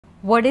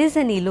What is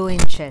an Elo in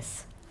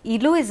chess?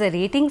 Elo is a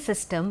rating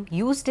system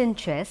used in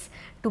chess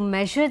to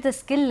measure the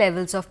skill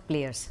levels of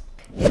players.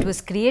 It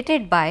was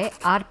created by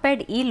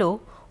Arpad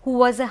Elo, who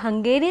was a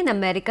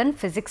Hungarian-American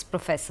physics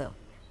professor.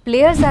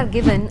 Players are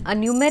given a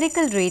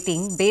numerical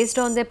rating based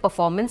on their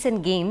performance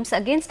in games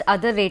against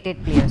other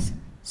rated players.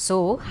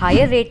 So,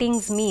 higher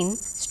ratings mean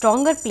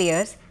stronger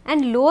players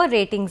and lower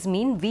ratings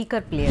mean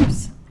weaker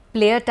players.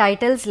 Player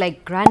titles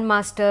like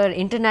Grandmaster,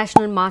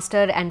 International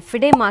Master and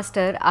FIDE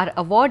Master are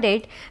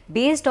awarded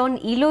based on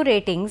Elo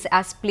ratings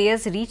as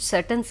players reach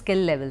certain skill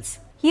levels.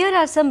 Here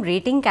are some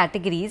rating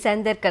categories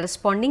and their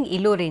corresponding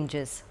Elo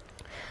ranges.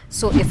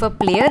 So, if a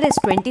player is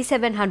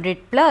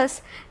 2700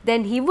 plus,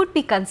 then he would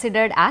be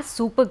considered as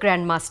Super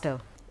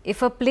Grandmaster.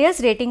 If a player's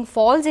rating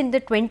falls in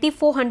the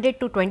 2400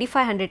 to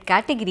 2500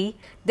 category,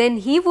 then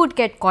he would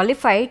get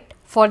qualified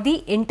for the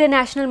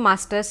International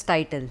Masters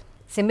title.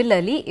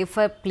 Similarly, if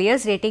a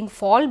player's rating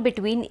fall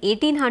between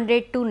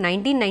 1800 to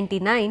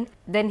 1999,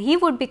 then he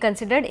would be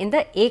considered in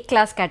the A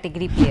class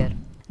category player.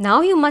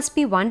 Now you must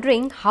be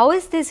wondering, how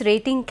is this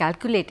rating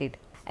calculated?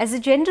 As a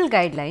general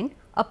guideline,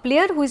 a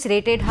player who is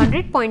rated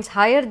 100 points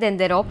higher than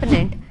their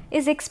opponent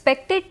is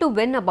expected to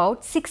win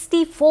about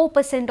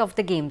 64% of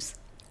the games,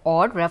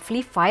 or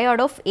roughly 5 out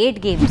of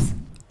 8 games.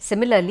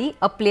 Similarly,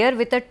 a player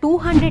with a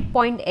 200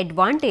 point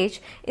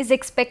advantage is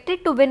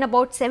expected to win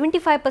about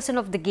 75%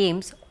 of the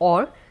games,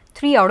 or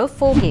 3 out of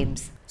 4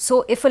 games.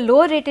 So, if a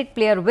lower rated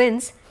player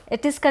wins,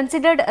 it is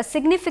considered a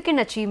significant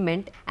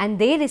achievement and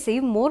they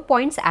receive more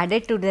points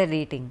added to their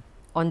rating.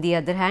 On the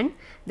other hand,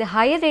 the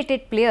higher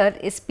rated player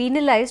is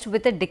penalized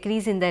with a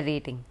decrease in their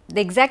rating.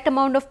 The exact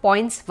amount of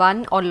points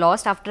won or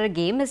lost after a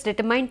game is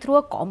determined through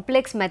a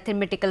complex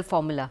mathematical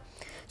formula.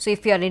 So,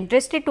 if you are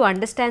interested to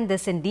understand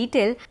this in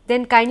detail,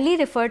 then kindly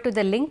refer to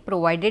the link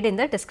provided in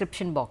the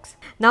description box.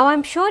 Now, I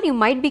am sure you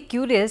might be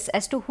curious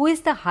as to who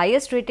is the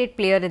highest rated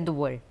player in the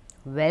world.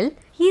 Well,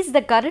 he is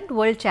the current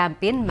world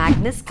champion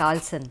Magnus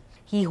Carlsen.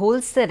 He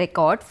holds the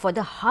record for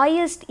the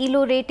highest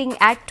Elo rating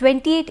at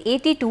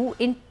 2882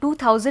 in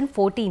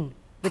 2014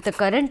 with a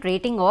current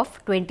rating of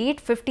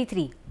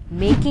 2853,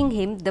 making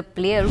him the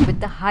player with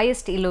the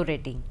highest Elo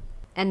rating.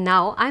 And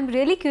now I am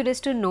really curious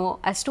to know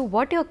as to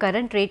what your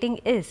current rating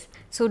is.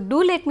 So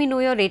do let me know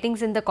your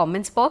ratings in the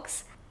comments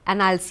box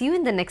and I'll see you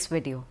in the next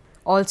video.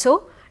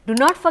 Also, do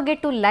not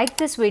forget to like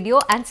this video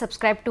and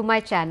subscribe to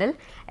my channel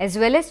as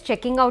well as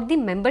checking out the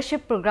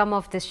membership program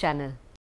of this channel.